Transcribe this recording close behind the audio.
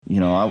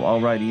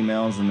I'll write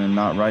emails and then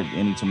not write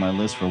any to my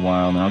list for a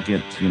while, and I'll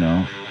get,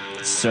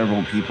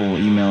 several people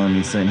emailing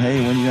me saying,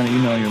 hey, when are you going to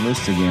email your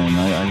list again?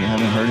 I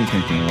haven't heard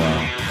anything in a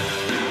while.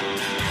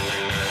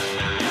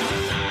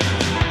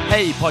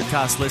 Hey,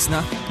 podcast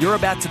listener, you're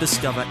about to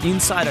discover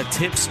insider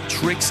tips,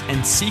 tricks,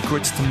 and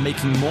secrets to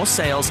making more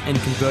sales and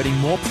converting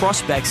more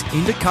prospects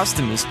into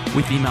customers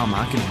with email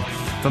marketing.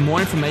 For more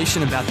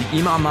information about the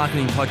Email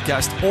Marketing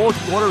Podcast or the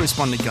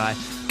Autoresponder Guy,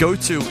 go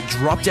to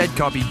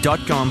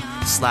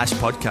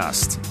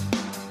dropdeadcopy.com/podcast.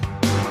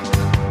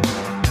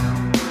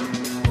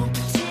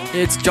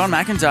 It's John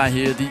McIntyre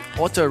here, the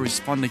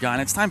Autoresponder Guy,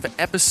 and it's time for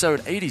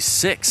episode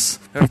 86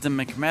 of the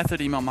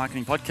McMethod Email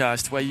Marketing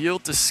Podcast, where you'll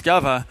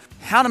discover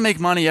how to make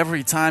money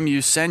every time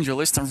you send your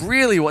list. And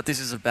really what this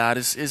is about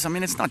is it's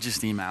not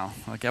just email.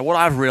 Okay, what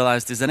I've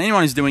realized is that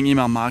anyone who's doing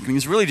email marketing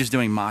is really just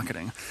doing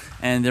marketing,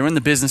 and they're in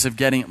the business of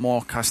getting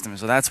more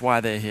customers. So that's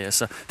why they're here.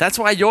 So that's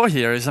why you're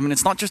here.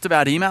 It's not just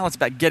about email. It's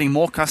about getting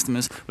more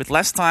customers with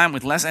less time,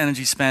 with less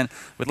energy spent,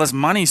 with less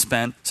money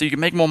spent, so you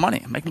can make more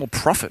money, make more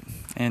profit,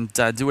 and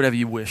do whatever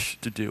you wish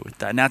to do with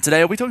that. Now,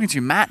 today I'll be talking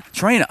to Matt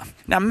Trainer.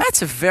 Now,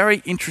 Matt's a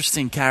very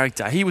interesting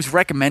character. He was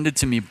recommended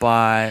to me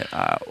by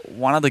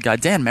one other guy,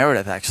 Dan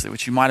Meredith, actually,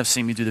 which you might have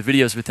seen me do the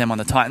videos with him on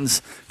the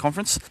Titans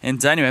conference.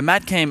 And anyway,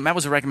 Matt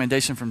was a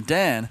recommendation from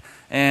Dan,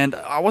 and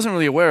I wasn't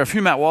really aware of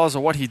who Matt was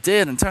or what he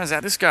did, and it turns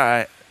out this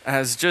guy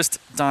has just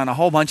done a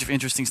whole bunch of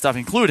interesting stuff,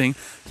 including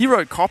he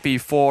wrote copy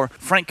for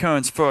Frank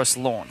Kern's first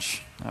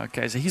launch.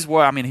 Okay, so he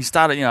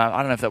started, I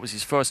don't know if that was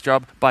his first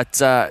job,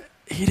 but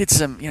he did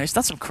he's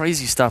done some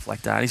crazy stuff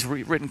like that. He's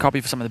written copy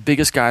for some of the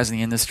biggest guys in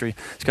the industry.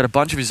 He's got a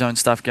bunch of his own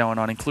stuff going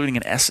on, including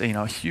a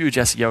huge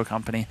SEO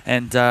company.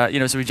 And,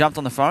 so we jumped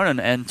on the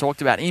phone and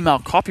talked about email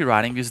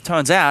copywriting, because it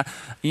turns out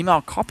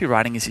email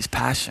copywriting is his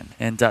passion.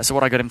 And so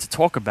what I got him to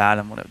talk about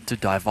and to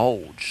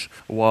divulge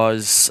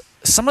was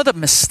some of the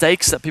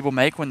mistakes that people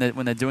make when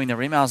they're doing their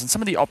emails, and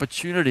some of the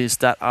opportunities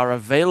that are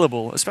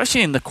available,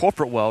 especially in the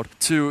corporate world,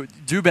 to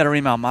do better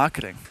email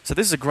marketing. So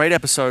this is a great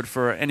episode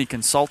for any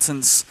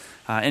consultants,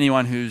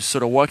 anyone who's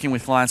sort of working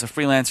with clients, a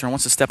freelancer, and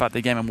wants to step up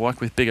their game and work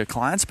with bigger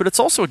clients. But it's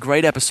also a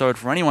great episode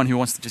for anyone who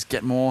wants to just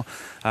get more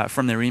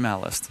from their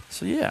email list.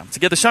 So yeah, to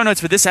get the show notes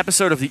for this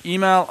episode of the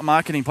Email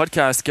Marketing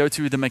Podcast, go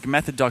to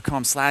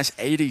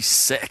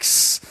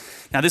themcmethod.com/86.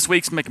 Now, this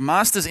week's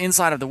McMaster's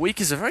Insight of the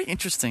Week is I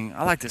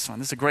like this one.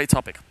 This is a great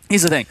topic.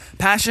 Here's the thing.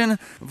 Passion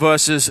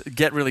versus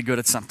get really good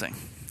at something.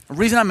 The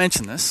reason I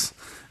mention this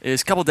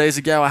is a couple of days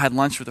ago I had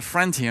lunch with a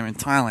friend here in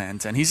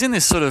Thailand, and he's in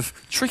this sort of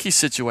tricky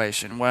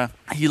situation where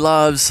he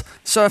loves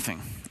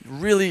surfing.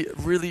 Really,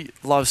 really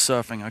loves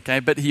surfing, okay?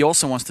 But he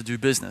also wants to do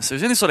business. So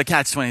he's in this sort of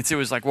catch-22.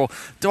 He's like, well,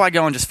 do I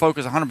go and just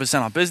focus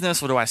 100% on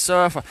business, or do I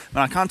surf?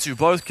 I can't do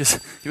both,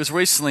 because he was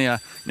recently,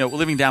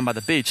 living down by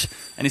the beach,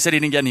 and he said he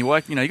didn't get any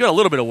work. He got a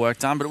little bit of work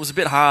done, but it was a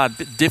bit hard, a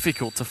bit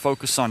difficult to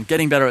focus on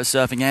getting better at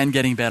surfing and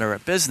getting better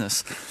at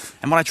business.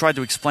 And what I tried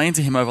to explain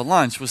to him over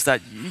lunch was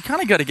that you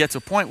kind of got to get to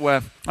a point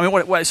where,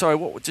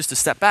 just to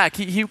step back,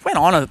 he went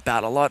on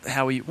about a lot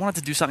how he wanted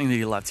to do something that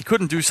he loved. He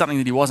couldn't do something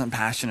that he wasn't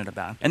passionate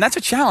about. And that's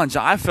a challenge.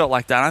 I felt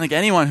like that. I think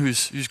anyone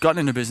who's gotten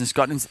into business,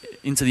 gotten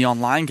into the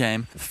online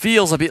game,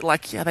 feels a bit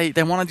like,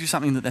 they want to do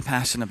something that they're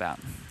passionate about.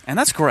 And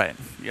that's great.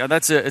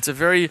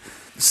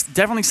 It's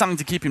definitely something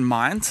to keep in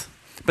mind.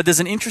 But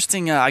there's an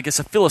interesting, a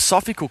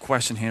philosophical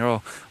question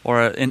here,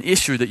 or an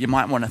issue that you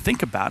might want to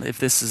think about if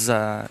this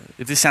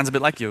sounds a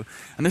bit like you.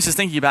 And this is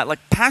thinking about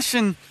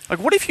passion.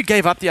 What if you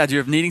gave up the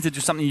idea of needing to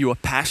do something you were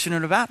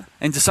passionate about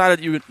and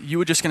decided you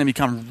were just going to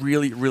become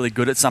really, really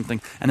good at something,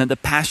 and that the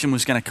passion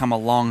was going to come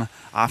along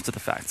after the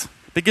fact?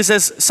 Because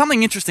as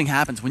something interesting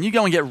happens, when you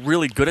go and get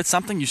really good at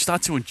something, you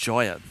start to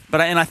enjoy it.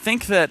 And I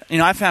think that,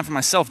 I found for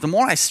myself, the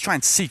more I try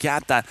and seek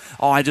out that,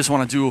 I just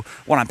want to do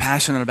what I'm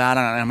passionate about,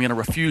 and I'm going to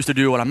refuse to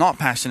do what I'm not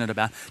passionate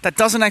about, that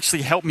doesn't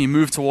actually help me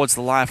move towards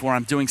the life where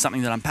I'm doing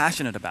something that I'm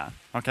passionate about,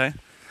 okay?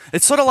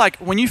 It's sort of like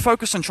when you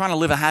focus on trying to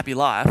live a happy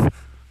life,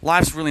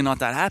 life's really not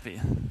that happy.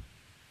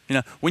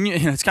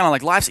 It's kind of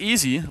like life's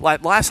easy,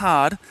 life's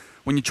hard,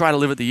 when you try to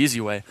live it the easy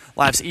way.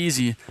 Life's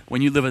easy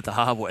when you live it the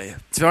hard way.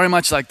 It's very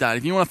much like that.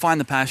 If you want to find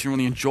the passion,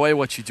 really enjoy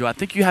what you do, I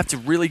think you have to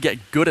really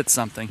get good at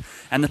something,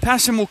 and the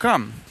passion will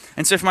come.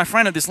 And so for my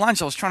friend at this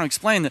lunch, I was trying to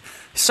explain that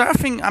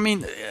surfing,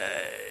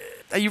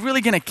 are you really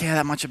going to care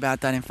that much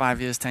about that in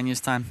 5 years, 10 years'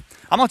 time?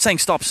 I'm not saying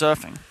stop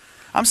surfing.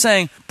 I'm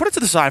saying put it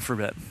to the side for a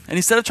bit. And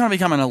instead of trying to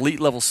become an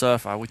elite level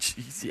surfer, which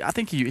I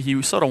think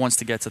he sort of wants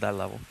to get to that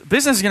level,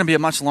 business is going to be a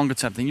much longer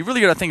term thing. You really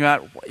got to think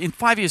about in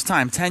 5 years'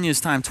 time, 10 years'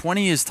 time,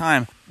 20 years'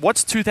 time,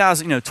 what's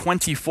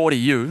 2040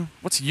 you?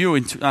 What's you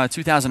in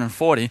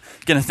 2040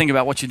 going to think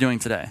about what you're doing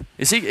today?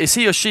 Is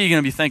he or she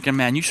going to be thinking,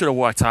 man, you should have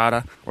worked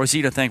harder? Or is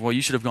he to think, well,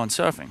 you should have gone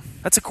surfing?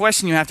 That's a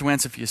question you have to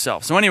answer for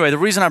yourself. So anyway, the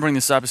reason I bring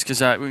this up is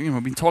because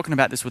we've been talking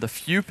about this with a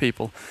few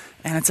people,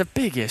 and it's a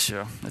big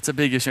issue. It's a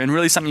big issue, and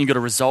really something you've got to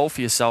resolve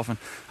for yourself. And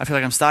I feel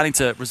like I'm starting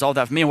to resolve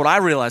that for me. And what I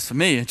realized for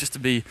me, just to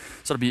be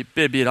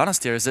a bit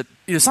honest here, is that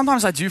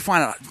sometimes I do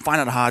find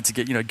it hard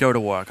to go to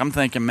work. I'm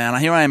thinking, man,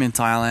 here I am in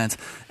Thailand,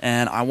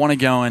 and I want to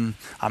go and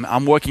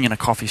I'm working in a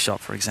coffee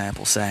shop, for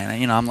example,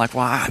 saying, I'm like,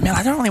 well, man,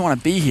 I don't really want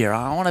to be here.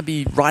 I want to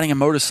be riding a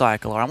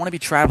motorcycle, or I want to be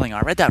traveling.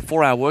 I read that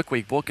 4-Hour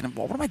Workweek book, and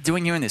what am I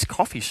doing here in this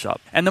coffee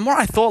shop? And the more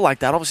I thought like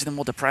that, obviously, the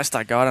more depressed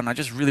I got, and I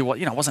just really,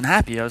 wasn't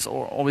happy. I was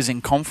always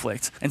in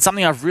conflict. And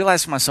something I've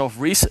realized for myself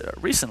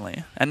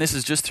recently, and this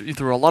is just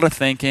through a lot of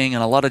thinking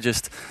and a lot of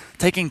just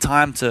taking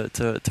time to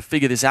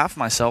figure this out for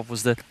myself,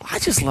 was that I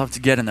just love to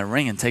get in the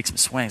ring and take some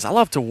swings. I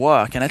love to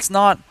work, and it's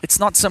not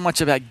so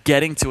much about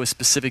getting to a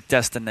specific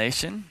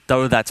destination,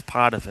 though that's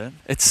part of it.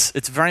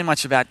 It's very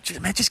much about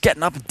just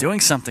getting up and doing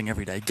something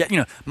every day.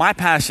 My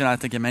passion, I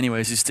think, in many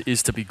ways,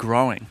 is to be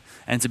growing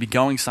and to be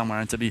going somewhere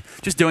and to be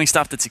just doing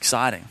stuff that's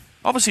exciting.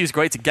 Obviously, it's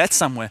great to get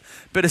somewhere,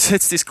 but it's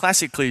this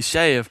classic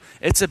cliche of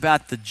it's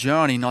about the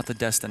journey, not the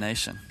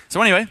destination.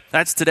 So anyway,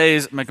 that's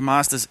today's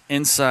McMaster's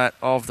Insight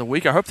of the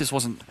Week. I hope this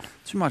wasn't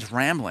too much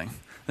rambling.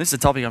 This is a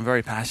topic I'm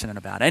very passionate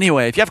about.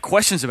 Anyway, if you have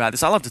questions about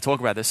this, I love to talk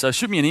about this. So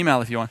shoot me an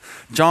email if you want,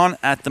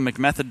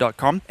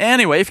 john@themcmethod.com.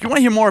 Anyway, if you want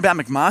to hear more about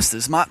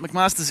McMaster's,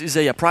 McMaster's is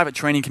a private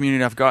training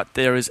community I've got.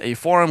 There is a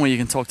forum where you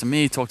can talk to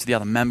me, talk to the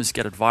other members,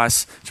 get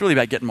advice. It's really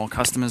about getting more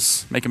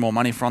customers, making more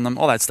money from them,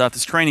 all that stuff.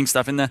 There's training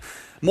stuff in there.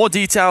 More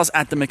details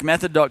at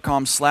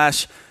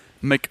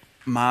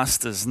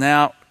themcmethod.com/McMasters.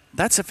 Now,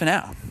 that's it for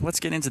now. Let's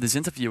get into this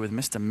interview with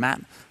Mr. Matt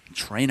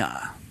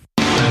Trainer.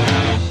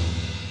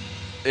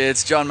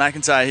 It's John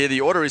McIntyre here, the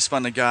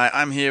autoresponder guy.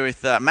 I'm here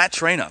with Matt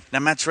Trainer. Now,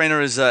 Matt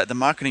Trainer is the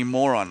marketing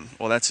moron,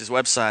 or that's his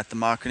website,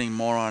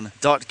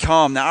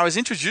 themarketingmoron.com. Now, I was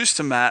introduced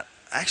to Matt.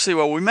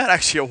 We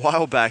met a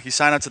while back. He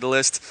signed up to the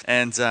list,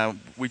 and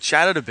we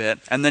chatted a bit.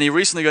 And then he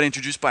recently got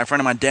introduced by a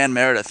friend of mine, Dan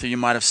Meredith, who you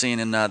might have seen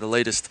in the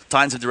latest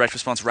Titans of Direct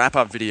Response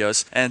wrap-up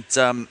videos. And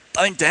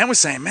I think Dan was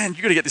saying, man,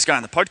 you got to get this guy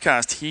on the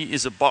podcast. He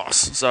is a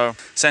boss. So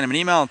sent him an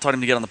email and told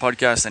him to get on the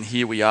podcast, and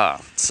here we are.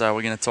 So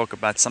we're going to talk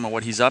about some of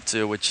what he's up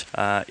to, which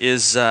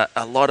is a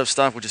lot of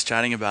stuff. We're just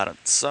chatting about it.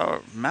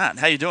 So, Matt,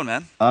 how you doing,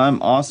 man?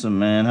 I'm awesome,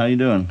 man. How you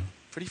doing?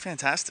 Pretty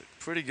fantastic.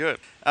 Pretty good.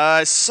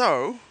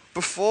 So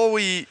before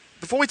we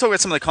talk about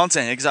some of the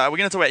content, because we're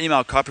going to talk about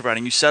email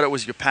copywriting. You said it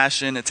was your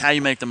passion. It's how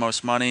you make the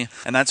most money,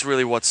 and that's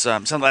really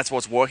that's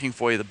what's working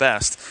for you the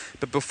best.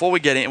 But before we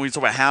get in, we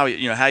talk about how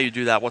you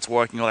do that, what's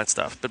working, all that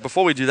stuff. But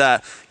before we do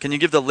that, can you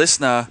give the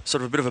listener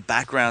sort of a bit of a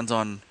background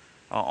on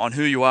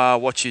who you are,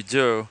 what you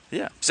do?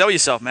 Yeah, sell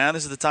yourself, man.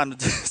 This is the time to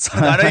do it.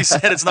 I know you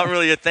said it's not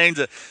really a thing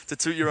to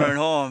toot your own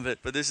horn,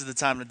 but this is the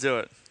time to do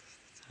it.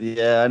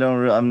 Yeah,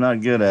 I'm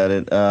not good at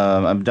it.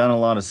 I've done a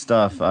lot of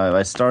stuff.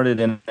 I started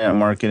internet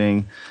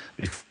marketing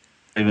before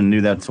I even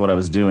knew that's what I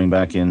was doing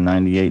back in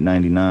 98,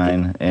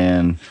 99.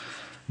 And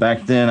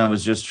back then I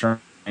was just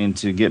trying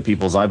to get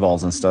people's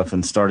eyeballs and stuff,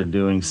 and started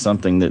doing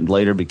something that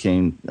later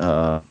became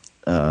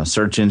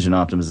search engine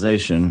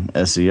optimization,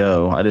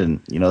 SEO. I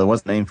didn't, there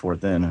wasn't a name for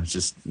it then. It was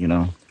just,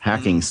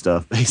 hacking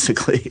stuff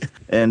basically.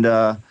 And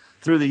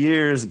through the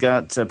years,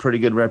 got a pretty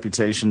good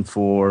reputation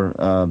for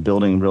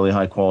building really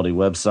high-quality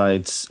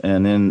websites,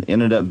 and then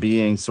ended up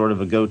being sort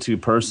of a go-to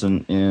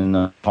person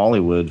in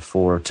Hollywood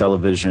for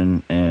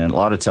television and a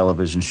lot of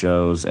television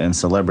shows and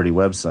celebrity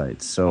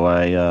websites. So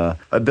I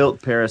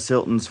built Paris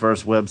Hilton's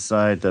first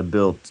website. I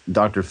built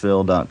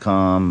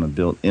drphil.com. I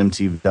built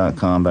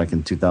mtv.com back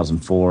in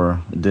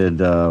 2004. Did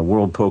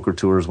World Poker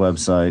Tour's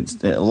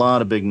websites. A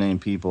lot of big-name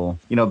people.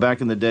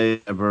 Back in the day,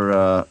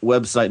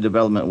 website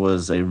development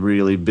was a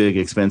really big,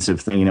 expensive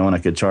thing, when I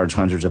could charge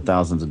hundreds of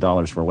thousands of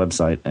dollars for a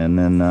website. And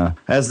then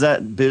as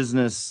that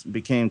business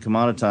became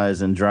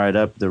commoditized and dried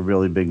up the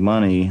really big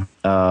money,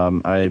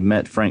 I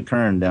met Frank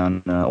Kern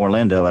down in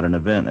Orlando at an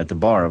event at the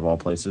bar of all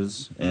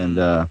places. And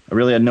I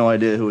really had no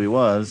idea who he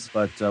was,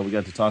 but we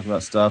got to talk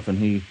about stuff, and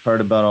he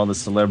heard about all the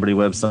celebrity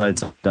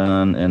websites I've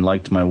done and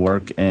liked my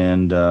work.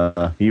 And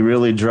he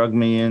really drugged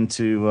me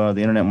into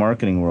the internet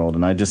marketing world.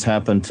 And I just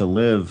happened to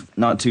live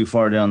not too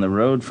far down the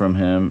road from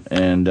him.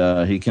 And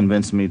he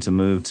convinced me to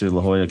move to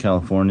La Jolla,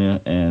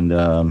 California. And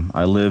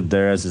I lived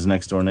there as his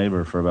next door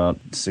neighbor for about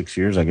 6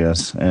 years, I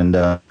guess. And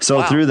so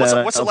wow. Through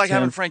that, what's it like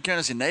having Frank Kern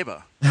as your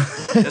neighbor?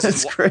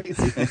 It's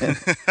crazy, man.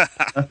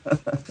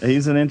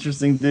 He's an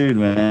interesting dude,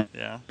 man.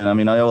 Yeah.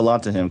 And I owe a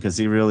lot to him because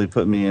he really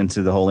put me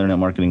into the whole internet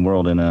marketing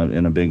world in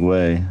a big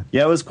way.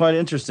 Yeah, it was quite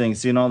interesting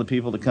seeing all the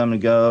people that come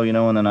and go,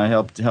 and then I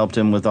helped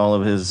him with all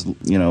of his,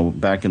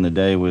 back in the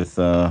day with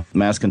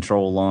Mass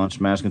Control launch,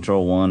 Mass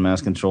Control 1,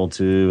 Mass Control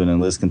 2, and then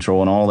List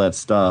Control and all that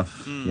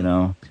stuff,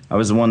 I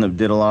was the one that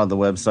did a lot of the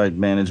website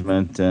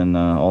management and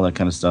all that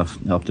kind of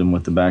stuff, helped him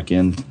with the back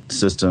end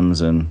systems,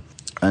 and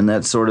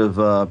that sort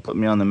of put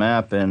me on the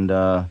map. And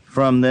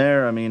from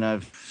there,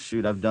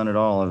 I've done it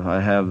all. I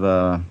have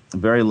had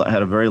a very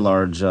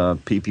large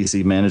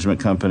PPC management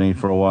company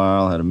for a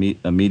while. Had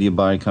a media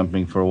buy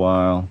company for a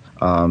while.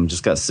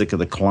 Just got sick of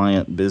the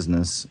client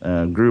business.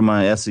 Grew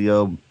my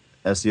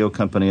SEO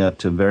company up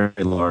to a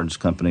very large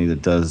company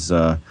that does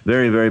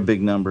very, very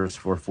big numbers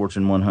for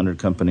Fortune 100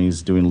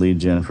 companies, doing lead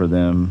gen for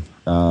them.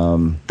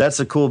 That's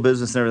a cool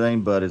business and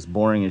everything, but it's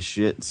boring as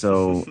shit.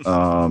 So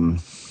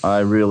I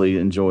really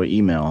enjoy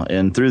email.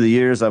 And through the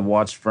years, I've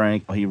watched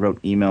Frank. He wrote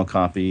email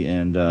copy,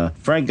 and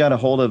Frank got a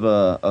hold of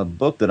a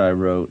book that I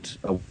wrote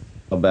a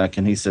while back,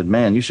 and he said,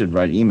 "Man, you should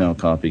write email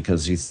copy,"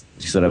 because he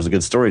said I was a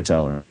good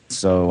storyteller.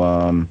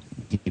 So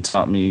he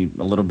taught me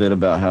a little bit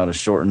about how to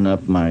shorten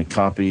up my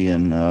copy,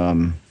 and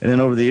then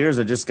over the years,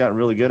 I just got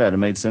really good at it. It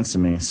made sense to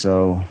me.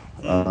 So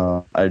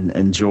I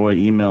enjoy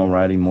email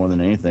writing more than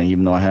anything,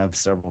 even though I have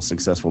several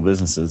successful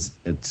businesses.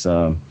 It's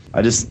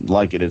I just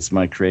like it. It's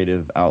my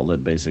creative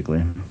outlet,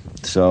 basically.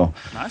 So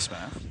Nice,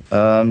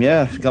 man.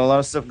 yeah, got a lot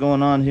of stuff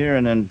going on here,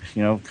 and then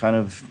kind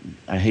of,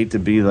 I hate to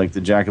be like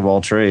the jack of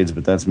all trades,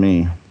 but that's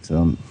me.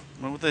 So.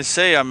 Well, what they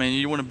say, I mean,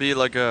 you want to be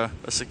like a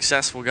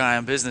successful guy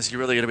in business, you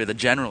really got to be the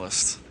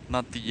generalist,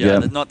 not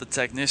the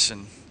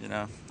technician.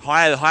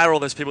 Hire all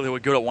those people who are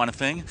good at one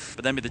thing,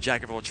 but then be the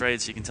jack of all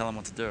trades, so you can tell them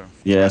what to do.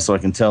 Yeah, so I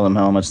can tell them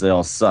how much they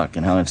all suck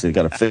and how much they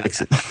got to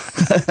fix it.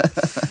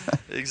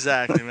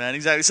 Exactly, man.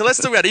 Exactly. So let's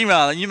talk about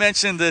email. And you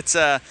mentioned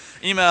that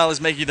email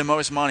is making you the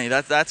most money.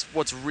 That's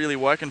what's really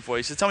working for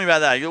you. So tell me about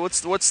that.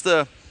 What's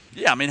the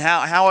I mean,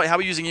 how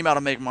are you using email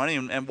to make money,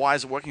 and why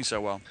is it working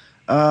so well?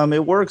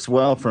 It works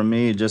well for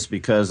me just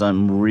because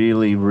I'm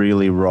really,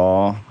 really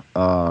raw.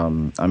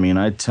 I mean,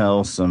 I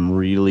tell some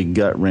really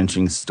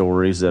gut-wrenching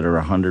stories that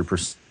are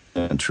 100%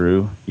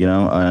 true,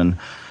 and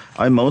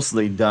I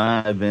mostly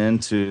dive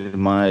into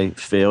my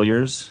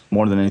failures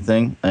more than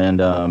anything,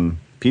 and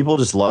people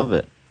just love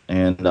it.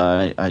 And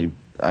I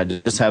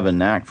just have a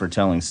knack for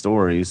telling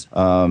stories,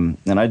 and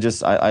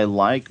I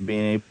like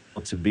being able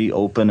to be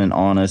open and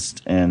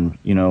honest and,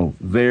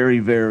 very,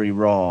 very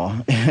raw.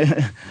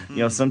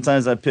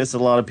 Sometimes I piss a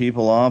lot of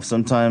people off.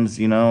 Sometimes,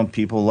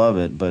 people love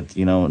it. But,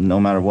 no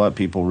matter what,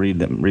 people read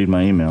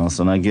my emails.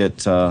 And I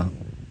get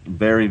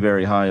very,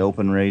 very high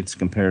open rates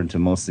compared to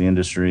most of the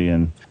industry.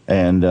 And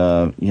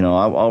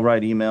I'll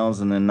write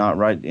emails and then not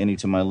write any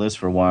to my list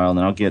for a while. And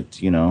then I'll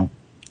get,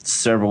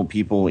 several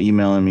people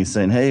emailing me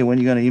saying, "Hey, when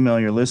are you going to email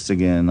your list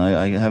again?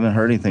 I haven't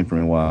heard anything from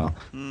you in a while."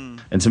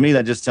 And to me,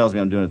 that just tells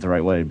me I'm doing it the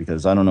right way,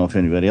 because I don't know if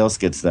anybody else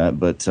gets that,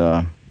 but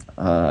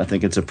I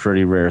think it's a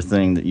pretty rare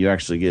thing that you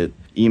actually get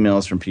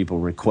emails from people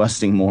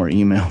requesting more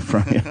email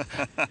from you.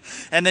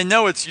 And they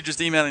know it's you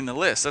just emailing the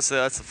list. That's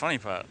the funny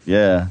part.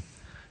 Yeah.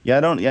 Yeah,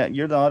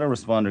 you're the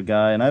autoresponder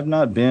guy, and I've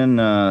not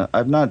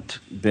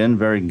been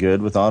very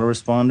good with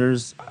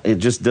autoresponders. It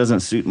just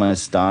doesn't suit my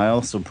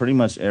style. So pretty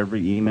much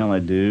every email I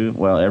do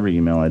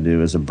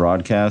is a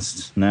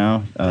broadcast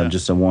now,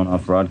 just a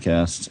one-off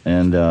broadcast.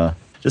 And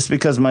just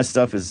because my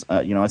stuff is,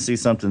 I see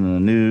something in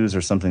the news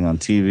or something on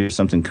TV or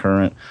something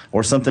current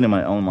or something in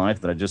my own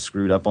life that I just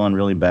screwed up on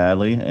really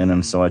badly, and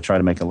then so I try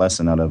to make a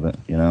lesson out of it,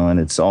 and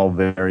it's all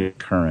very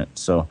current.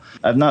 So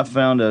I've not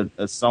found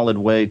a solid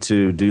way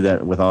to do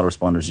that with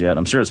autoresponders yet.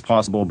 I'm sure it's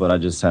possible, but I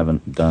just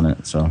haven't done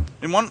it. So,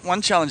 and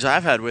one challenge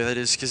I've had with it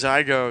is because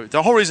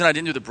the whole reason I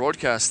didn't do the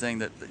broadcast thing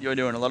that you're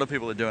doing, a lot of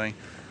people are doing,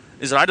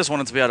 is that I just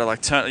wanted to be able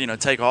to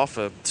take off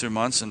for 2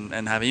 months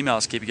and have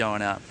emails keep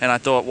going out. And I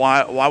thought,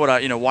 why would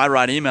I, why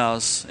write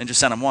emails and just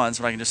send them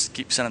once when I can just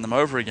keep sending them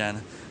over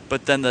again?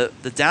 But then the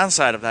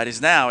downside of that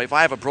is now if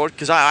I have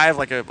because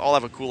I'll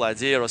have a cool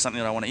idea or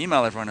something that I want to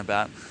email everyone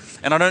about,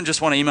 and I don't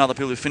just want to email the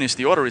people who finish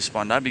the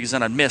autoresponder, because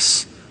then I'd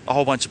miss a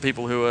whole bunch of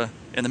people who are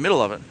in the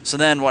middle of it. So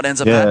then what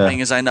ends up happening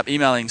is I end up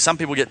emailing. Some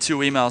people get 2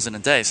 emails in a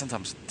day,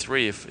 sometimes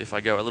 3 if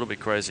I go a little bit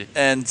crazy.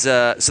 And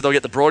so they'll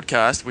get the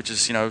broadcast, which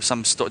is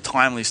some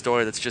timely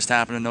story that's just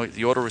happened, and they'll get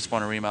the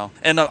autoresponder email.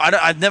 And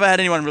I've never had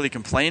anyone really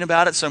complain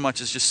about it so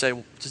much as just say,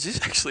 well, does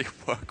this actually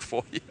work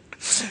for you?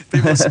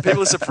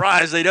 People are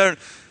surprised. They don't.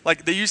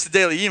 Like, they're used to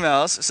daily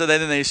emails, so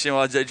then they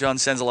assume, John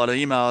sends a lot of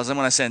emails, and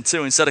when I send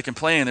 2, instead of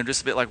complaining, they're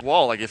just a bit like,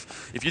 whoa, like,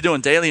 if you're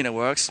doing daily and it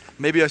works,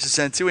 maybe I should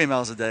send 2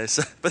 emails a day.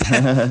 So, but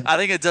then, I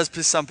think it does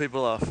piss some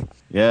people off.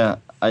 Yeah,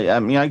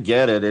 I mean, I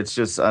get it. It's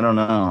just, I don't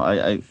know.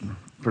 I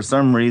for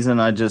some reason,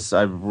 I'd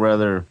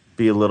rather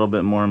be a little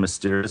bit more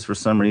mysterious for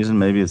some reason.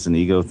 Maybe it's an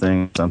ego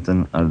thing or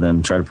something,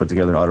 than try to put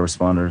together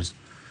autoresponders.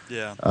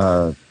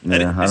 Yeah.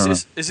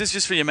 Is this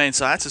just for your main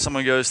site? So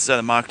someone goes to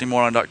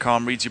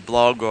themarketingmoron.com, reads your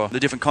blog or the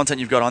different content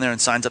you've got on there and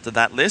signs up to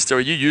that list? Or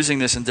are you using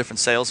this in different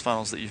sales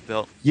funnels that you've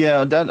built?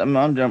 Yeah,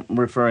 I'm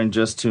referring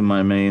just to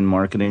my main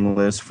marketing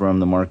list from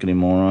the Marketing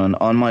Moron.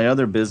 On my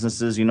other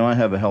businesses, I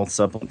have a health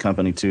supplement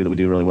company too that we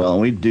do really well.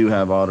 And we do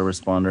have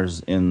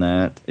autoresponders in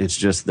that. It's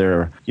just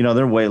they're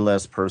way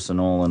less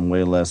personal and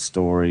way less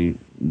story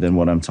than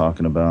what I'm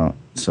talking about.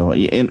 So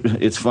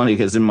it's funny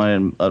because in my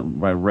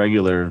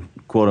regular,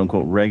 quote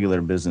unquote, regular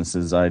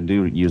businesses, I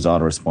do use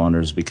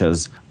autoresponders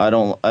because I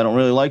don't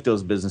really like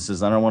those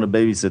businesses. I don't want to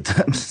babysit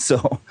them.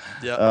 So,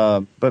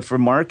 but for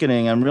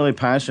marketing, I'm really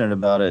passionate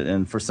about it.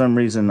 And for some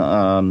reason,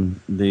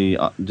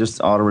 the just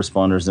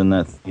autoresponders in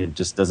that, it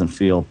just doesn't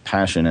feel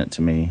passionate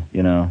to me,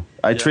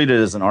 I Yeah. treat it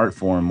as an art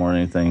form more than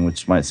anything,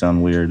 which might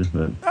sound weird,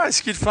 but No,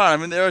 it's good fun. I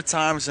mean, there are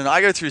times, and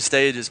I go through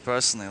stages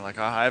personally. Like,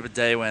 I have a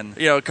day when,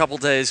 a couple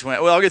days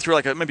when, well, I'll go through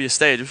like maybe a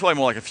stage. It's probably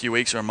more like a few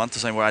weeks or a month or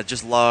something where I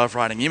just love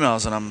writing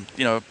emails, and I'm,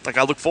 like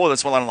I look forward.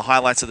 That's one of the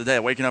highlights of the day.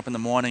 Waking up in the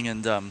morning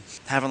and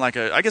having like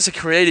I guess a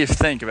creative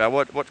think about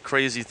what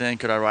crazy thing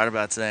could I write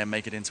about today and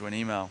make it into an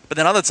email. But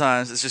then other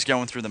times it's just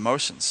going through the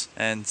motions,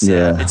 and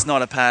yeah. it's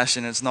not a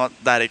passion. It's not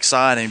that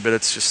exciting, but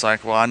it's just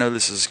like, well, I know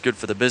this is good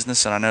for the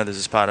business, and I know this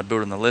is part of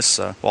building the list,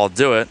 so well, I'll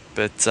do it.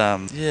 But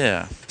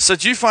yeah. So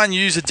do you find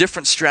you use a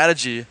different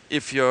strategy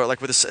if you're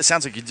like it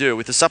sounds like you do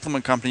with the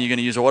supplement company? You're going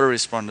to use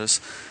autoresponders,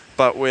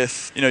 but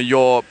with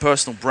your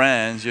personal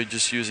brands, you're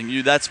just using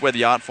you. That's where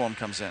the art form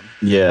comes in.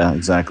 Yeah,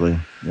 exactly.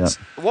 Yeah.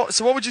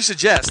 So what would you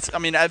suggest? I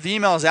mean, the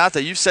emails out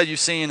there, you've said you've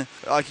seen,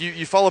 like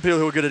you follow people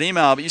who are good at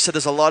email, but you said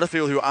there's a lot of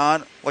people who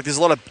aren't. Like there's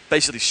a lot of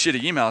basically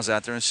shitty emails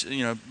out there,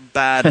 and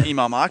bad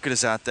email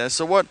marketers out there.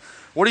 So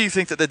what do you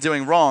think that they're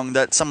doing wrong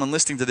that someone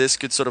listening to this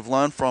could sort of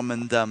learn from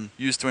and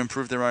use to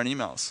improve their own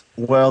emails?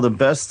 Well, the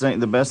best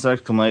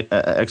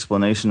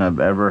explanation I've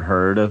ever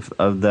heard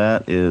of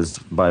that is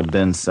by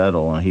Ben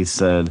Settle, and he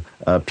said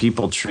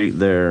people treat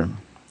their.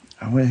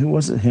 Wait, who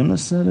was it? Him that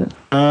said it?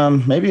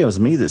 Maybe it was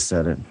me that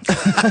said it.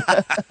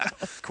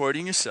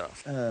 Quoting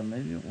yourself.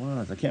 Maybe it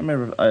was. I can't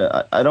remember.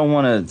 I don't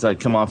want to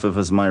come off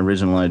as my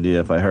original idea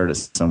if I heard it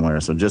somewhere.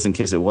 So just in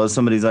case it was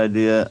somebody's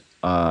idea,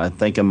 I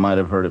think I might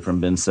have heard it from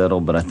Ben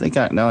Settle. But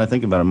now I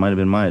think about it, it might have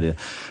been my idea.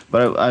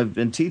 But I've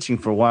been teaching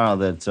for a while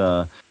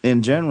that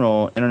in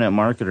general, internet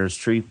marketers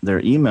treat their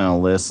email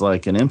lists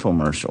like an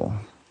infomercial.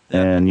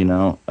 And,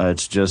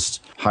 it's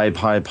just hype,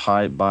 buy,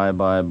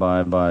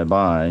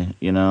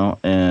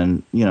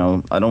 and,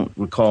 I don't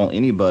recall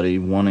anybody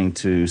wanting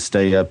to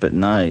stay up at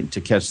night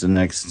to catch the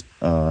next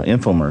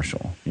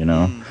infomercial,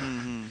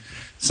 Mm-hmm.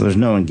 So there's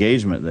no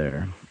engagement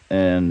there.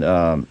 And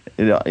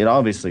it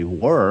obviously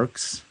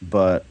works,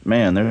 but,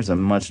 man, there's a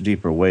much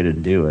deeper way to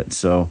do it.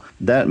 So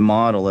that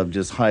model of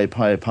just hype,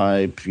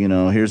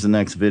 here's the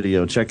next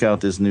video, check out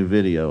this new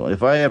video.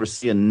 If I ever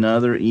see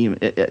another email,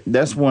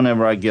 that's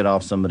whenever I get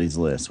off somebody's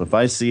list. If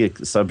I see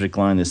a subject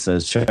line that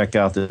says, check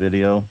out the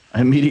video, I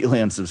immediately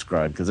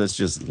unsubscribe because that's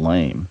just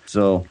lame.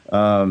 So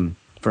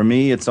for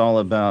me, it's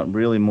all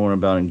really more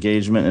about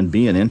engagement and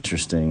being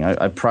interesting.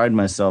 I pride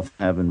myself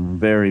having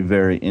very,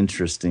 very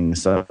interesting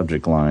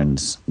subject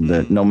lines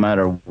that no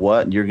matter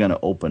what, you're going to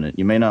open it.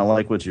 You may not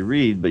like what you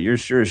read, but you're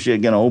sure as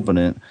shit going to open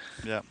it.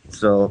 Yeah.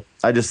 So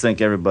I just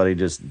think everybody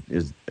just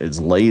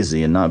is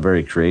lazy and not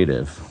very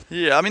creative.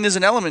 Yeah, I mean, there's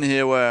an element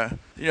here where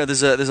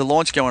there's a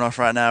launch going off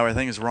right now. Where I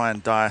think it's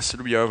Ryan Dice.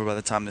 It'll be over by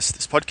the time this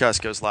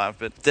podcast goes live.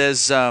 But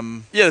there's a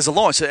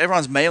launch. So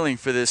everyone's mailing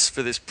for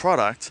this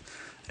product.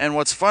 And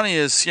what's funny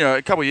is,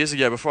 a couple of years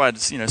ago, before I'd,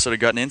 sort of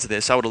gotten into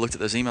this, I would have looked at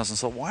those emails and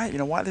thought, why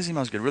are these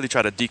emails good? Really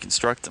try to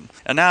deconstruct them.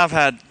 And now I've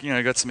had,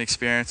 got some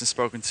experience and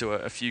spoken to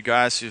a few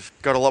guys who've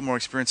got a lot more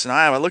experience than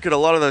I have. I look at a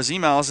lot of those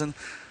emails and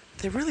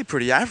they're really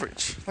pretty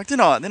average. Like they're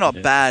not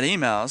bad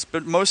emails,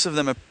 but most of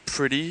them are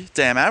pretty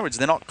damn average.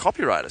 They're not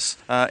copywriters,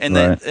 and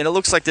it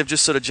looks like they've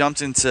just sort of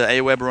jumped into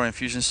Aweber or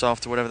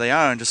Infusionsoft or whatever they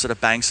are and just sort of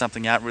banged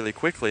something out really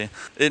quickly.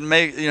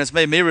 It's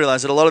made me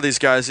realize that a lot of these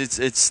guys,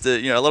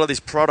 a lot of these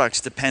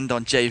products depend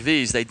on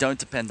JVs. They don't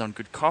depend on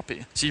good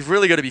copy. So you've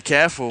really got to be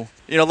careful.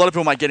 A lot of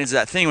people might get into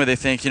that thing where they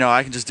think,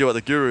 I can just do what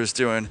the guru is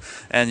doing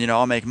and,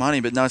 I'll make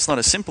money. But no, it's not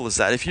as simple as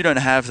that. If you don't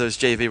have those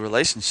JV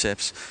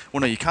relationships, well,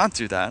 no, you can't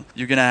do that.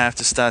 You're going to have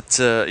to start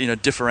to,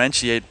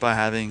 differentiate by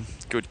having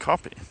good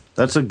copy.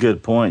 That's a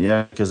good point,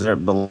 yeah, because a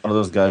lot of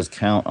those guys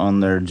count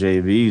on their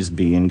JVs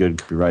being good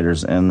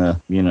copywriters, and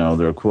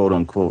their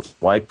quote-unquote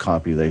white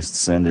copy they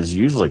send is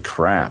usually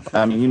crap.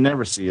 I mean, you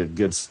never see a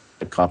good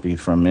copy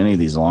from any of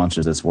these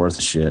launches that's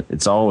worth shit.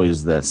 It's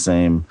always that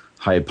same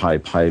hype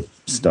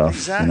stuff.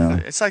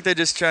 Exactly. It's like they're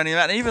just churning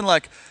them out. And even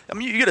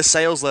you get a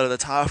sales letter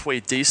that's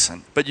halfway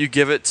decent, but you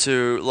give it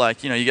to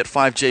you get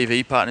 5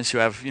 JV partners who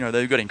have,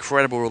 they've got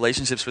incredible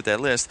relationships with their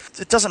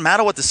list. It doesn't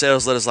matter what the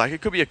sales letter's like.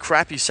 It could be a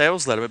crappy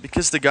sales letter, but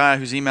because the guy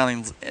who's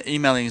emailing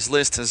his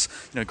list has,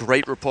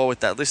 great rapport with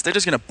that list, they're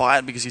just going to buy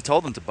it because you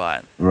told them to buy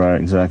it. Right,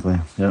 exactly.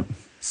 Yep.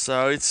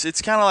 So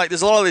it's kind of like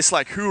there's a lot of this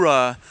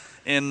hoorah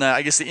in,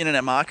 I guess, the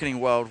internet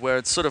marketing world where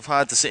it's sort of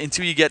hard to see.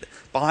 Until you get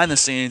behind the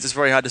scenes, it's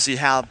very hard to see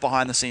how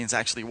behind the scenes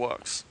actually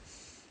works.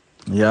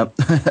 Yep.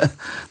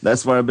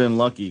 That's why I've been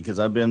lucky, because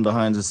I've been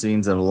behind the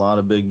scenes at a lot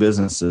of big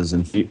businesses,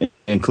 and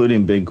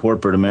including big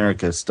corporate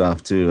America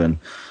stuff too. And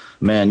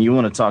man, you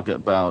want to talk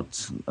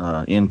about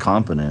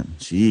incompetent.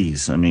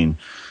 Jeez. I mean,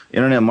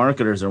 internet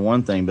marketers are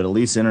one thing, but at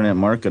least internet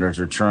marketers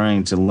are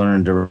trying to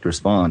learn direct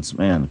response.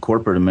 Man,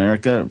 corporate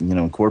America,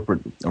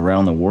 corporate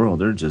around the world,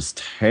 they're just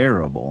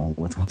terrible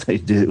with what they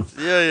do.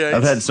 Yeah.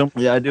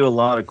 I do a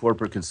lot of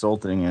corporate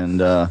consulting,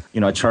 and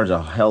I charge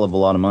a hell of a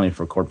lot of money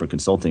for corporate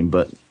consulting,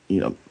 but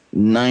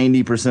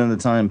 90% of the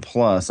time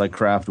plus, I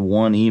craft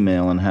one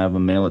email and have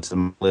them mail it to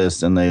my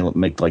list, and they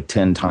make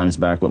 10 times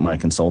back what my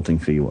consulting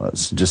fee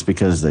was, just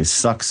because they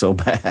suck so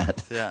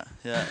bad. Yeah.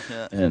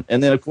 And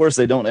then, of course,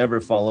 they don't ever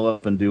follow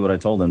up and do what I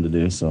told them to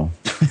do, so...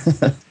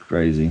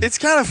 Crazy. It's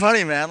kind of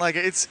funny, man. Like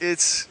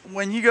it's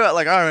when you go,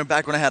 like, I remember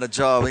back when I had a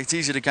job, it's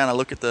easy to kind of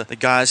look at the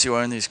guys who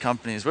own these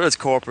companies, whether it's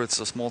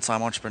corporates or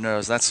small-time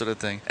entrepreneurs, that sort of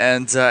thing.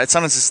 And it's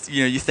sometimes just,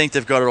 you think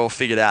they've got it all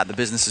figured out. The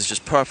business is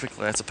just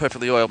perfectly, it's a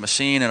perfectly oiled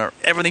machine, and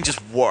everything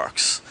just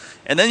works.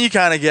 And then you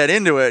kind of get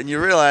into it, and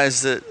you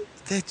realize that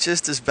they're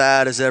just as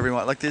bad as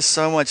everyone. Like, there's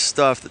so much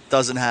stuff that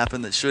doesn't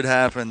happen that should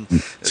happen.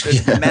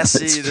 It's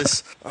messy.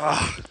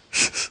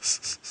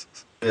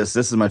 This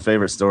is my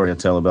favorite story I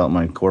tell about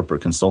my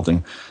corporate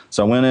consulting.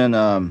 So I went in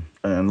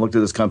and looked at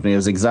this company. It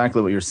was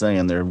exactly what you're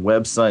saying. Their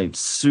website,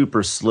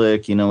 super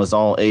slick. It was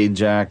all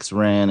Ajax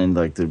ran, and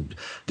like they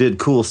did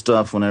cool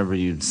stuff whenever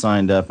you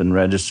signed up and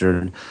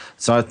registered.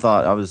 So I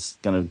thought I was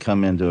going to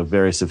come into a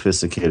very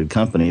sophisticated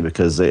company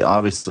because they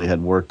obviously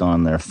had worked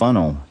on their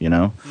funnel.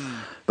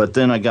 But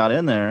then I got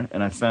in there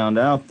and I found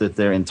out that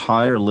their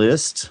entire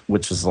list,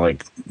 which was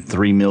like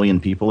 3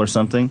 million people or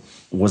something,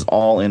 was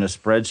all in a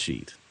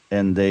spreadsheet.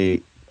 And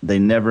they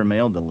never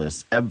mailed the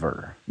list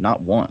ever,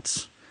 not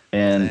once.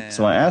 And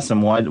so I asked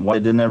them why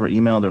they never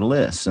email their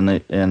lists, and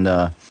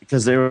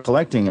because they were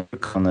collecting it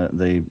on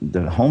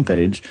the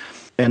homepage,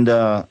 and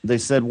they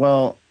said,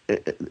 well,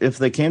 if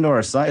they came to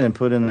our site and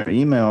put in their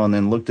email and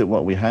then looked at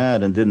what we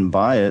had and didn't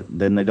buy it,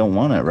 then they don't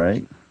want it,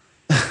 right?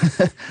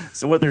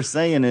 So what they're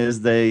saying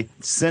is they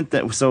sent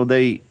that, so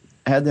they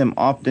had them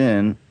opt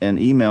in and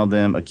email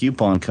them a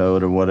coupon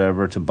code or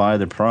whatever to buy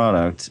the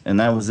product, and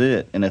that was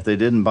it. And if they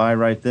didn't buy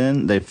right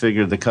then, they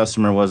figured the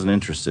customer wasn't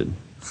interested.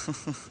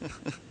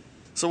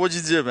 So what'd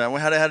you do, man?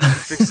 How did you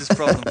fix this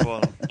problem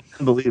for them?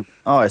 Believe.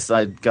 Oh, I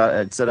set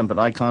up an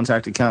eye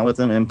contact account with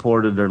them,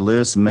 imported their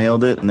list,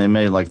 mailed it, and they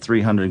made like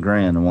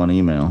 $300,000 in one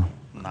email.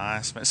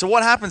 Nice, man. So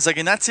what happens, like,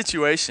 in that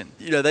situation?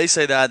 They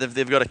say that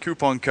they've got a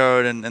coupon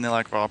code, and they're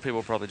like, well,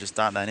 people probably just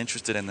aren't that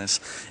interested in this.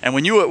 And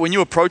when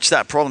you approach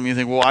that problem, you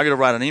think, well, I got to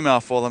write an email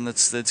for them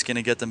that's going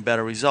to get them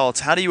better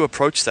results. How do you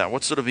approach that?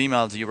 What sort of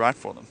email do you write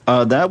for them?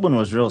 That one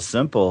was real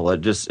simple. I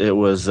just told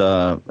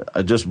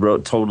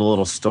a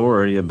little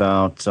story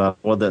about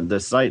the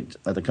site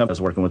that the company I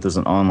was working with is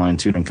an online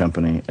tutoring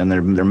company, and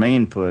their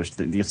main push.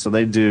 So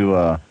they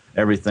do.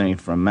 Everything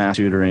from math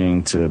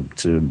tutoring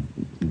to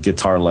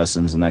guitar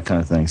lessons and that kind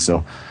of thing.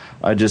 So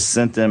I just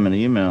sent them an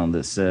email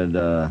that said,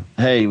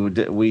 hey,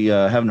 we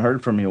haven't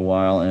heard from you a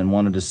while and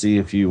wanted to see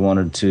if you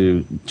wanted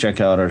to check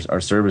out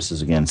our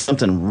services again.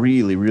 Something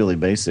really, really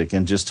basic,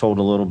 and just told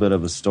a little bit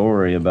of a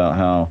story about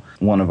how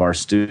one of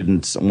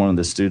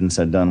the students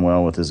had done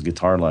well with his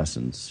guitar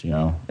lessons,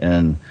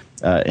 and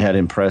had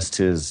impressed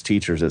his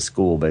teachers at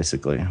school,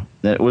 basically.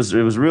 It was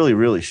really,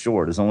 really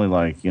short. It's only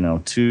like,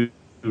 2-3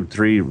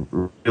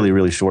 really,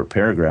 really short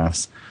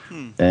paragraphs,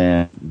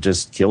 and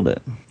just killed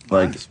it.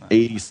 Like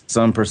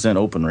 80-some%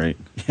 open rate.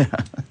 Yeah.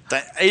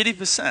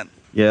 80%?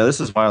 Yeah, this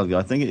is a while ago.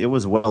 I think it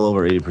was well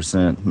over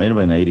 80%, maybe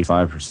been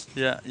 85%.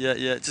 Yeah.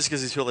 Just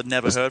because these people had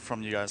never heard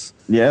from you guys.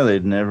 Yeah,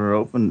 they'd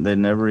never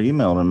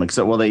emailed them,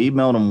 except, well, they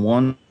emailed them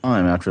one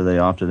time after they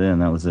opted in.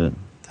 That was it.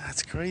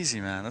 That's crazy,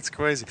 man. That's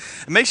crazy.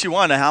 It makes you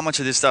wonder how much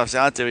of this stuff's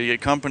out there. You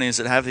get companies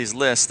that have these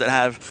lists that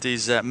have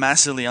these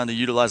massively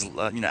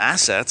underutilized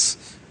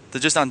assets that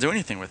just aren't doing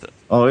anything with it.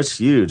 Oh, it's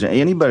huge.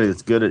 Anybody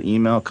that's good at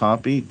email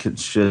copy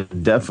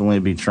should definitely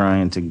be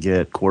trying to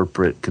get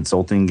corporate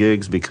consulting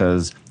gigs,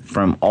 because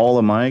from all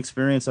of my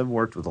experience, I've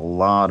worked with a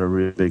lot of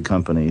really big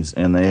companies,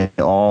 and they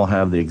all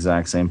have the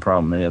exact same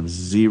problem. They have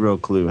zero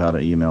clue how to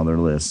email their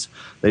lists.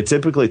 They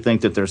typically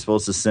think that they're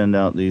supposed to send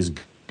out these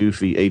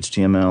goofy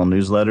HTML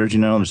newsletters,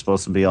 they're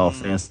supposed to be all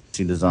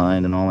fancy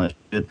designed and all that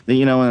shit.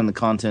 And the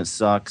content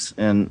sucks,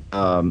 and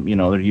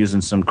they're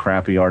using some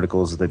crappy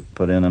articles that they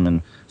put in them,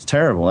 and it's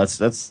terrible.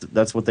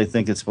 That's what they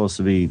think it's supposed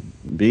to be,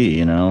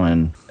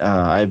 and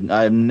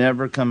I've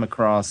never come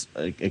across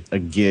a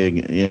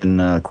gig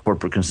in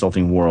corporate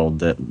consulting world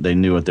that they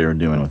knew what they were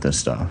doing with this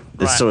stuff.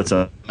 Right. So it's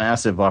a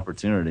massive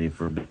opportunity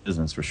for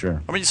business, for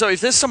sure. I mean, so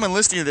if there's someone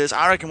listening to this,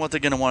 I reckon what they're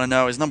going to want to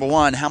know is, number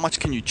one, how much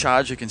can you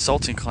charge a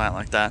consulting client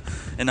like that?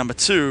 And number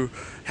two,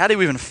 how do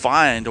you even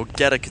find or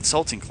get a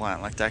consulting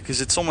client like that? Because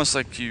it's almost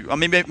like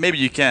maybe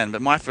you can,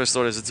 but my first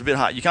thought is it's a bit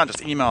hard. You can't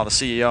just email the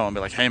CEO and be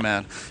like, hey,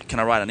 man, can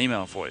I write an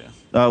email for you?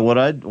 What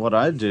I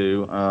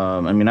do,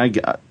 I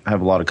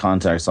have a lot of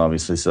contacts,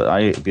 obviously, so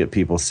I get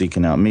people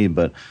seeking out me.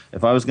 But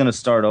if I was going to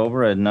start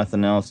over, I had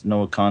nothing else,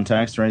 no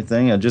contacts or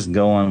anything, I'd just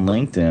go on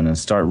LinkedIn and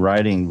start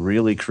writing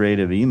really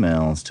creative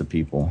emails to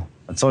people.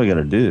 That's all you got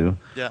to do.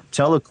 Yeah.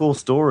 Tell a cool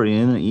story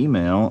in an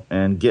email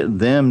and get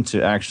them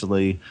to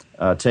actually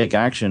take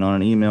action on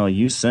an email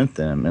you sent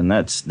them, and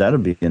that'll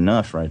be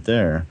enough right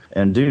there.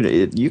 And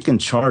dude, you can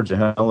charge a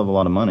hell of a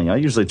lot of money. I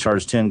usually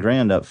charge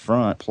 $10,000 up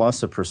front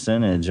plus a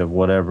percentage of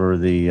whatever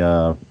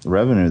the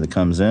revenue that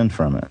comes in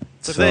from it.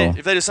 So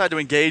if they decide to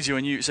engage you,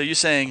 and you're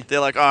saying, they're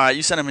like, all right,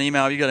 you send them an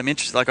email, you got them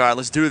interested, like, all right,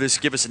 let's do this,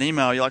 give us an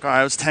email. You're like, all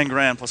right, it's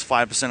 $10,000 plus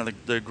 5%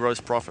 of the gross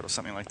profit or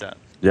something like that.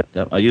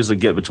 Yep. I usually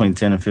get between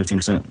 10 and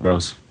 15%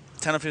 gross.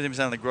 10 or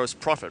 15% of the gross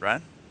profit,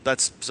 right?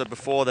 That's so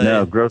before they...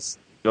 No, gross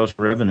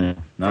revenue.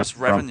 Gross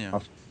revenue.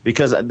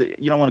 because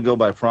you don't want to go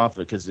by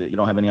profit because you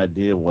don't have any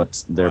idea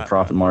what their Right, right.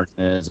 profit margin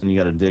is, and you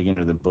got to dig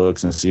into the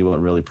books and see what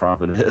really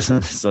profit is.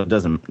 So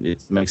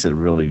it makes it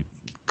really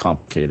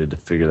complicated to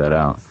figure that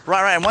out.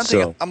 Right, right. And one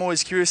thing So I'm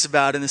always curious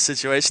about in this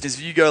situation is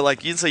if you go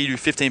like, you say you do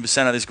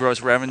 15% of this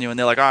gross revenue, and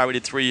they're like, all right, we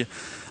did three.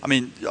 I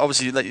mean,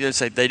 obviously, let's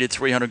say they did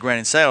 300 grand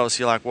in sales.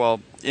 You're like, well,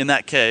 in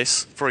that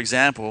case, for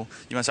example,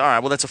 you might say, all right,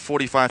 well, that's a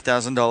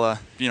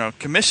 $45,000,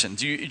 commission.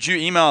 Do you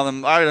email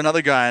them? I had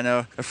another guy I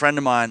know, a friend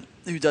of mine,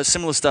 who does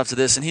similar stuff to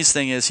this, and his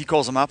thing is he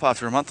calls them up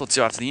after a month or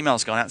two after the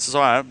email's gone out and says,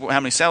 all right, how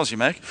many sales you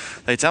make?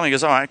 They tell me, he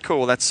goes, all right,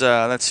 cool, that's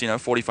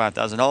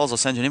 $45,000. I'll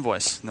send you an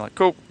invoice. And they're like,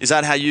 cool. Is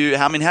that how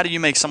do you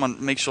make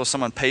sure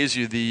someone pays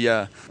you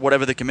the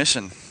whatever the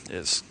commission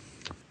is?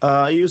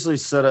 I usually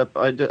set up.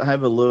 I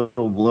have a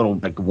little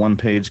like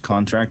one-page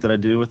contract that I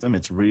do with them.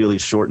 It's really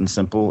short and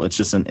simple. It's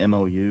just an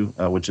MOU,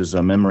 which is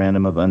a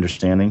memorandum of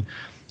understanding.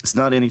 It's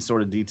not any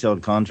sort of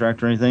detailed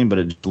contract or anything, but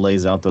it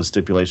lays out those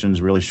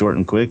stipulations really short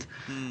and quick.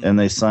 And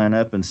they sign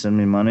up and send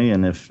me money.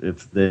 And if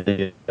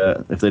they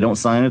don't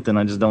sign it, then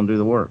I just don't do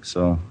the work.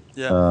 So.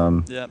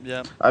 Yeah.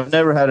 I've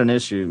never had an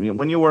issue.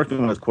 When you're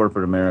working with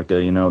corporate America,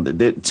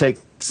 it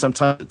takes some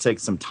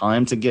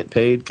time to get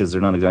paid because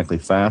they're not exactly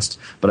fast.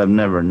 But I've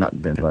never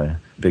not been by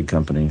big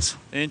companies.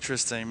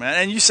 Interesting, man.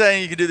 And you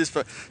saying you could do this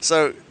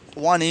so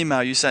one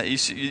email. You say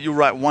you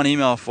write one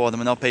email for them,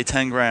 and they'll pay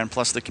 10 grand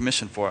plus the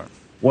commission for it.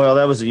 Well,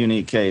 that was a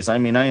unique case. I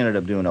mean, I ended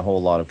up doing a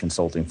whole lot of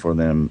consulting for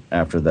them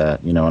after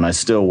that, and I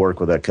still work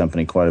with that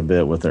company quite a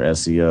bit with their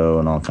SEO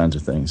and all kinds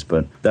of things.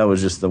 But that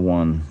was just the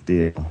one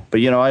deal.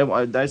 But,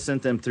 I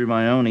sent them through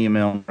my own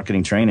email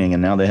marketing training,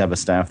 and now they have a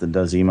staff that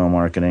does email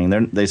marketing.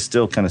 They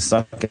still kind of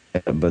suck at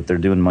it, but they're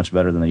doing much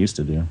better than they used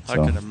to do. So. I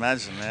can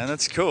imagine, man.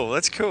 That's cool.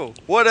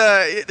 What,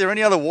 are there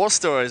any other war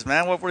stories,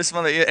 man? What were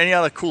any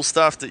other cool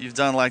stuff that you've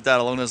done like that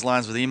along those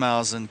lines with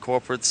emails and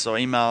corporates or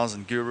emails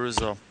and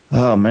gurus or...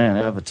 Oh, man,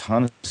 I have a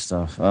ton of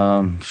stuff.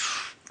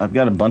 I've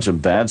got a bunch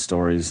of bad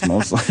stories,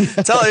 mostly.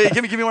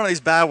 Give me one of these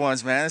bad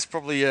ones, man. It's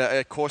probably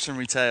a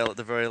cautionary tale at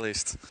the very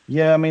least.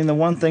 Yeah, I mean, the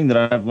one thing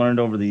that I've learned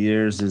over the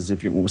years is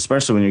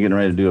especially when you're getting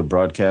ready to do a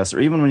broadcast, or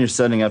even when you're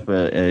setting up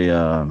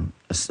an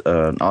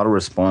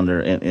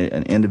autoresponder,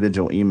 an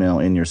individual email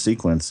in your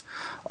sequence,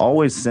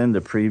 always send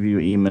a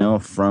preview email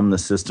from the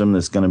system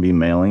that's going to be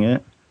mailing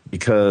it.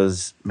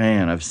 Because,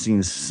 man, I've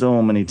seen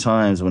so many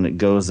times when it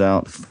goes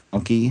out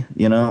funky,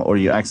 or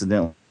you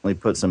accidentally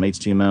put some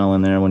HTML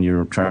in there when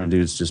you're trying to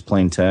do just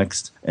plain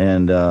text.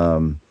 And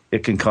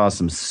it can cause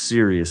some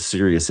serious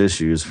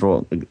issues.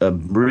 For a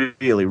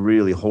really,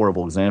 really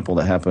horrible example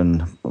that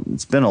happened,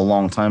 it's been a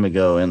long time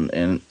ago, and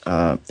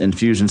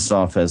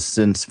Infusionsoft has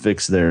since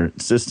fixed their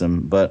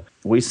system. But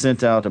we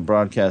sent out a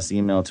broadcast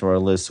email to our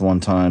list one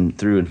time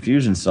through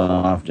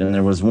Infusionsoft, and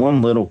there was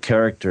one little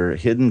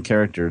hidden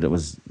character that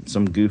was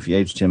some goofy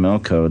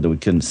HTML code that we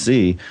couldn't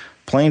see.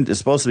 It's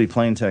supposed to be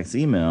plain text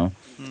email.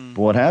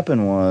 But what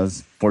happened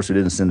was, of course, we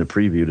didn't send a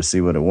preview to see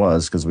what it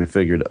was because we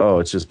figured,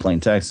 it's just plain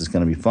text. It's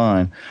going to be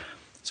fine.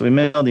 So we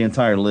mailed the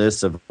entire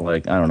list of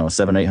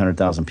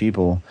 800,000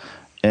 people.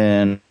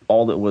 And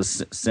all that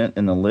was sent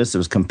in the list, it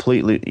was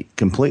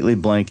completely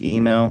blank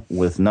email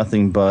with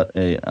nothing but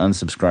a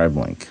unsubscribe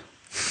link.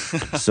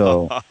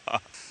 So,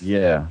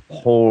 yeah,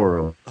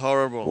 horrible.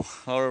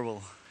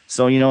 Horrible.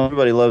 So,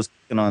 everybody loves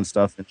clicking on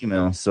stuff in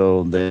email,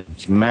 so the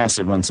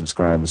massive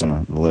unsubscribes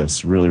on the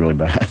list. Really, really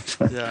bad.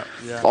 Yeah.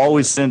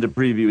 Always send a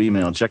preview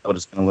email and check out what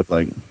it's going to look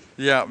like.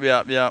 Yeah.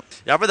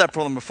 I've had that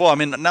problem before. I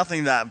mean,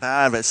 nothing that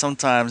bad, but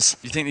sometimes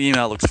you think the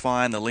email looks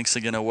fine, the links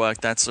are going to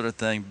work, that sort of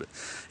thing. But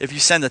if you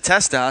send a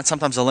test out,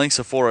 sometimes the links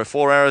are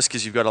 404 errors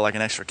because you've got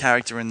an extra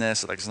character in there,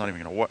 so it's not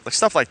even going to work. Like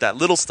stuff like that,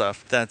 little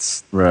stuff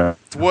that's right.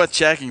 It's worth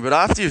checking. But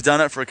after you've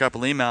done it for a couple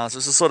emails,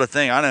 it's the sort of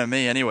thing. I know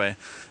me anyway.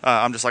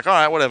 I'm just like, all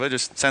right, whatever,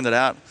 just send it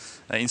out.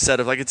 Instead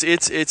of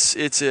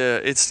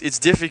it's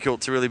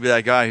difficult to really be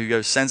that guy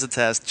who sends a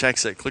test,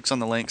 checks it, clicks on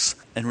the links,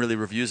 and really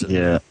reviews it.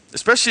 Yeah.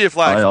 Especially if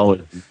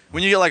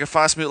when you get a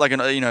fast move,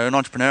 an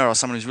entrepreneur or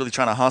someone who's really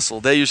trying to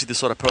hustle, they're usually the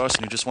sort of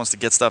person who just wants to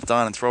get stuff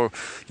done and throw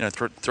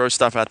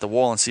stuff at the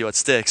wall and see what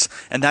sticks.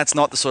 And that's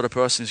not the sort of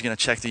person who's going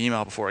to check the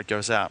email before it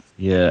goes out.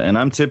 Yeah, and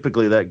I'm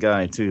typically that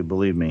guy too,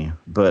 believe me.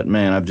 But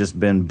man, I've just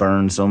been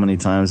burned so many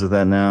times with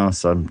that now,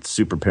 so I'm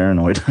super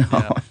paranoid.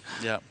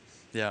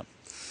 Yeah.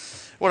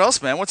 What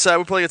else, man? We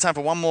probably got time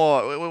for one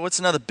more. What's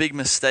another big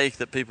mistake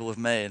that people have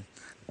made?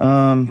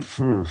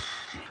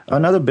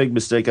 Another big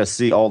mistake I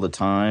see all the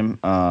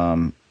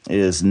time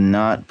is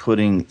not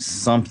putting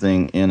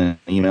something in an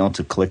email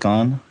to click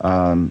on.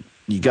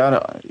 You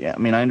gotta. Yeah, I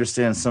mean, I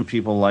understand some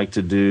people like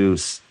to do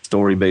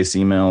story-based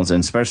emails,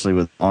 and especially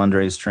with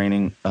Andre's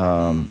training,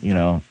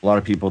 a lot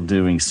of people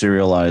doing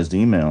serialized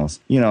emails,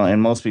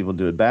 and most people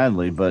do it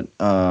badly, but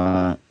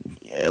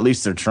at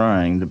least they're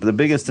trying. The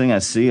biggest thing I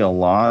see a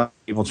lot,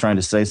 people trying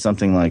to say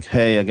something like,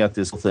 hey, I got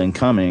this thing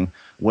coming,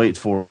 wait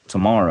for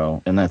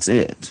tomorrow, and that's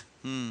it.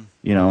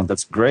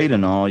 That's great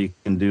and all. You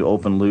can do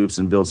open loops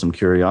and build some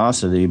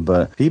curiosity,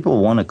 but people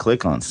want to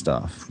click on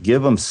stuff.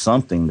 Give them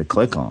something to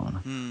click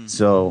on.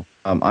 So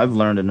I've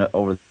learned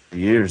over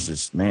years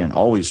is, man,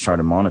 always try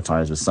to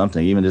monetize with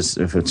something, even just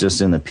if it's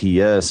just in the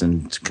PS,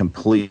 and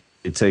completely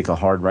take a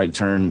hard right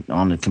turn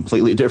on a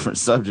completely different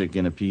subject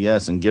in a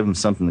PS and give them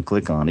something to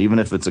click on, even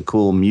if it's a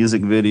cool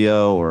music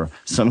video or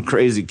some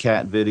crazy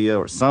cat video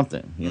or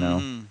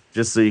something,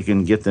 just so you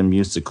can get them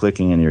used to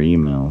clicking in your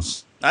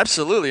emails.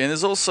 Absolutely, and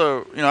there's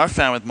also, I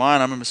found with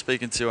mine, I remember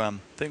speaking to, I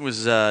think it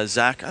was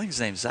Zach, I think his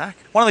name's Zach,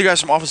 one of the guys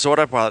from Office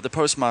Autopilot, the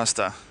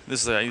postmaster.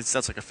 That's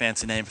like a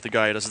fancy name for the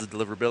guy who does the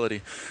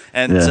deliverability.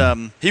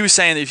 And he was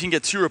saying that if you can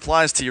get 2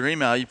 replies to your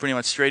email, you're pretty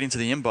much straight into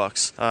the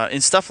inbox.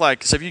 And stuff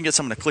like, so if you can get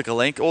someone to click a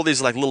link, all these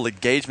are like little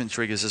engagement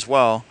triggers as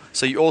well.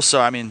 So you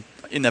also, in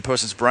that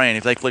person's brain,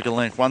 if they click a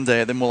link one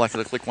day, they're more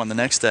likely to click one the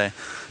next day.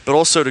 But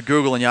also to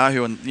Google and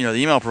Yahoo and the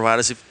email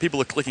providers, if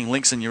people are clicking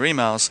links in your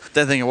emails,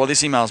 they're thinking, well,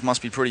 this emails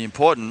must be pretty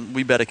important.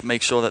 We better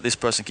make sure that this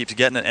person keeps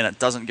getting it and it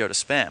doesn't go to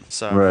spam.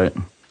 So right.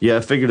 Yeah,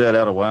 I figured that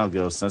out a while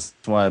ago. So that's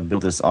why I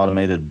built this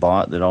automated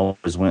bot that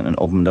always went and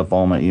opened up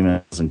all my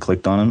emails and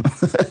clicked on them.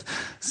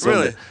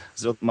 Really?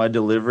 So my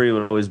delivery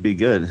would always be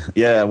good.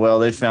 Yeah, well,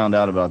 they found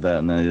out about that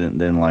and they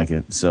didn't like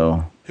it.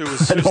 So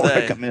who's I don't they?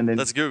 recommend it.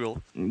 That's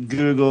Google.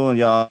 Google and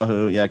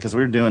Yahoo. Yeah, because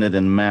we're doing it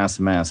in mass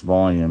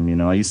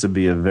volume. I used to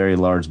be a very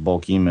large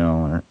bulk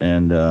emailer,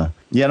 and I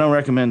don't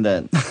recommend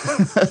that.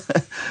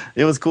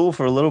 It was cool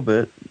for a little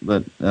bit,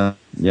 but they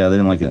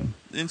didn't like it.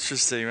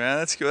 Interesting, man.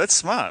 That's good. That's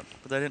smart.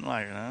 But they didn't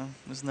like it, huh?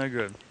 It's no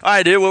good. All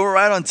right, dude. Well, we're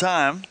right on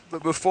time.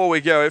 But before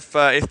we go, if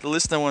the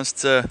listener wants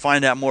to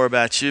find out more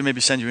about you, maybe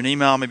send you an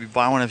email, maybe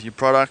buy one of your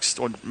products,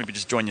 or maybe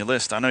just join your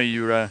list. I know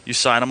you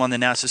sign them on there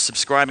now. It says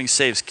subscribing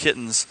saves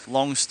kittens.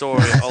 Long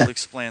story. I'll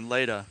explain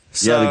later.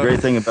 So, yeah, the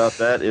great thing about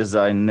that is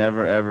I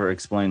never, ever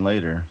explain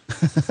later.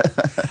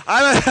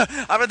 I've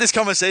had this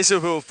conversation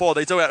with people before.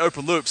 They talk about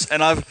open loops,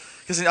 and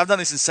because I've done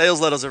this in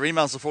sales letters or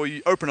emails before.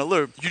 You open a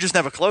loop, you just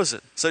never close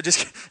it. So it's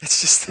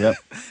just. Yep.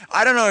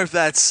 I don't know if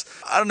I'd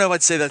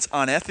say that's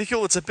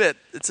unethical. It's a bit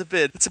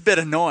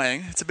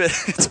annoying. It's a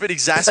bit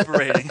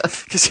exasperating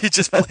because you're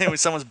just playing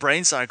with someone's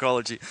brain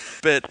psychology.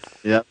 But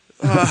yeah.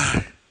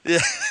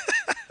 Yeah.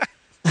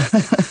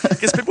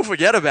 Because people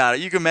forget about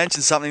it. You can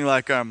mention something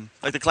like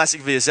the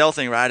classic VSL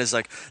thing, right? Is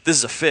like, this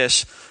is a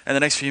fish, and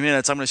the next few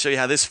minutes I'm going to show you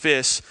how this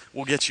fish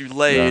will get you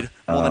laid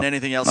more than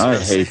anything else. I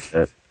hate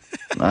that.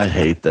 I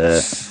hate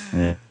that.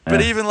 Yeah.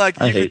 But even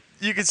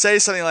you could say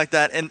something like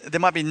that, and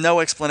there might be no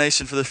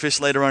explanation for the fish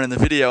later on in the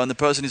video, and the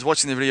person who's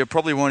watching the video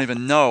probably won't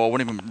even know or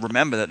won't even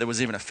remember that there was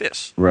even a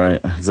fish.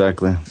 Right.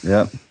 Exactly.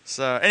 Yep.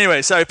 So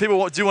anyway, so if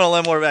people do want to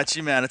learn more about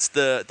you, man, it's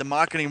the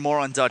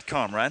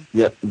marketingmoron.com, right?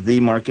 Yep. The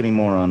Marketing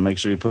Moron. Make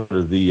sure you put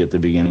a "the" at the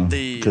beginning.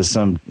 Because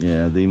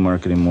the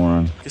Marketing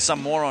Moron. Because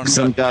some moron got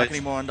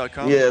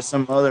marketingmoron.com. Yeah,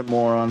 some other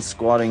moron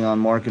squatting on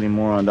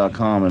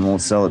marketingmoron.com and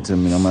won't sell it to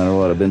me no matter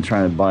what. I've been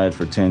trying to buy it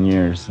for 10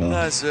 years. So.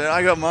 Nice, man.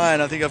 I got mine.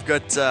 I think I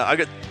got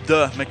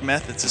the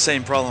McMethod. It's the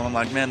same problem. I'm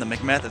like, man, the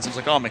McMethod. So I was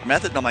like, oh,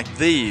 McMethod? And I'm like,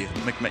 the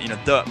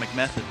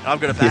McMethod. I've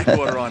got a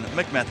backorder on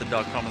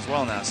McMethod.com as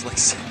well now. So like,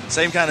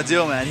 same kind of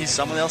deal, man.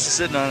 Someone else is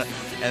sitting on it,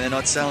 and they're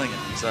not selling it.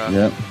 So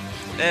yep.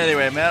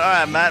 Anyway, man. All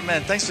right, Matt,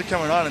 man. Thanks for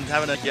coming on and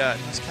having a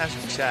just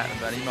casual chat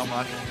about email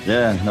marketing.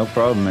 Yeah, no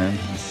problem, man.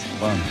 It's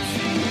fun.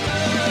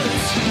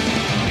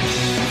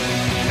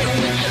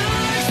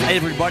 Hey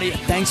everybody,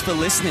 thanks for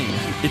listening.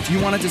 If you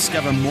want to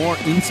discover more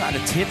insider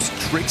tips,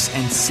 tricks,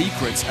 and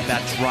secrets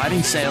about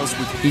driving sales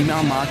with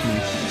email marketing,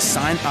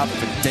 sign up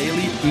for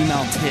daily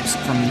email tips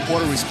from the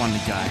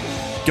autoresponder guy.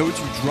 Go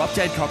to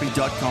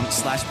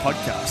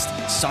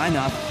dropdeadcopy.com/podcast. Sign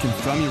up,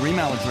 confirm your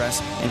email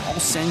address, and I'll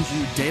send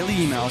you daily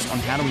emails on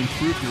how to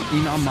improve your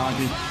email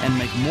marketing and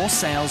make more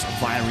sales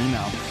via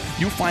email.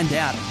 You'll find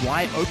out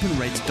why open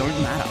rates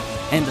don't matter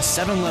and the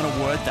 7-letter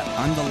word that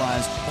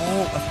underlies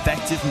all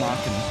effective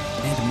marketing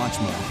and much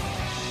more.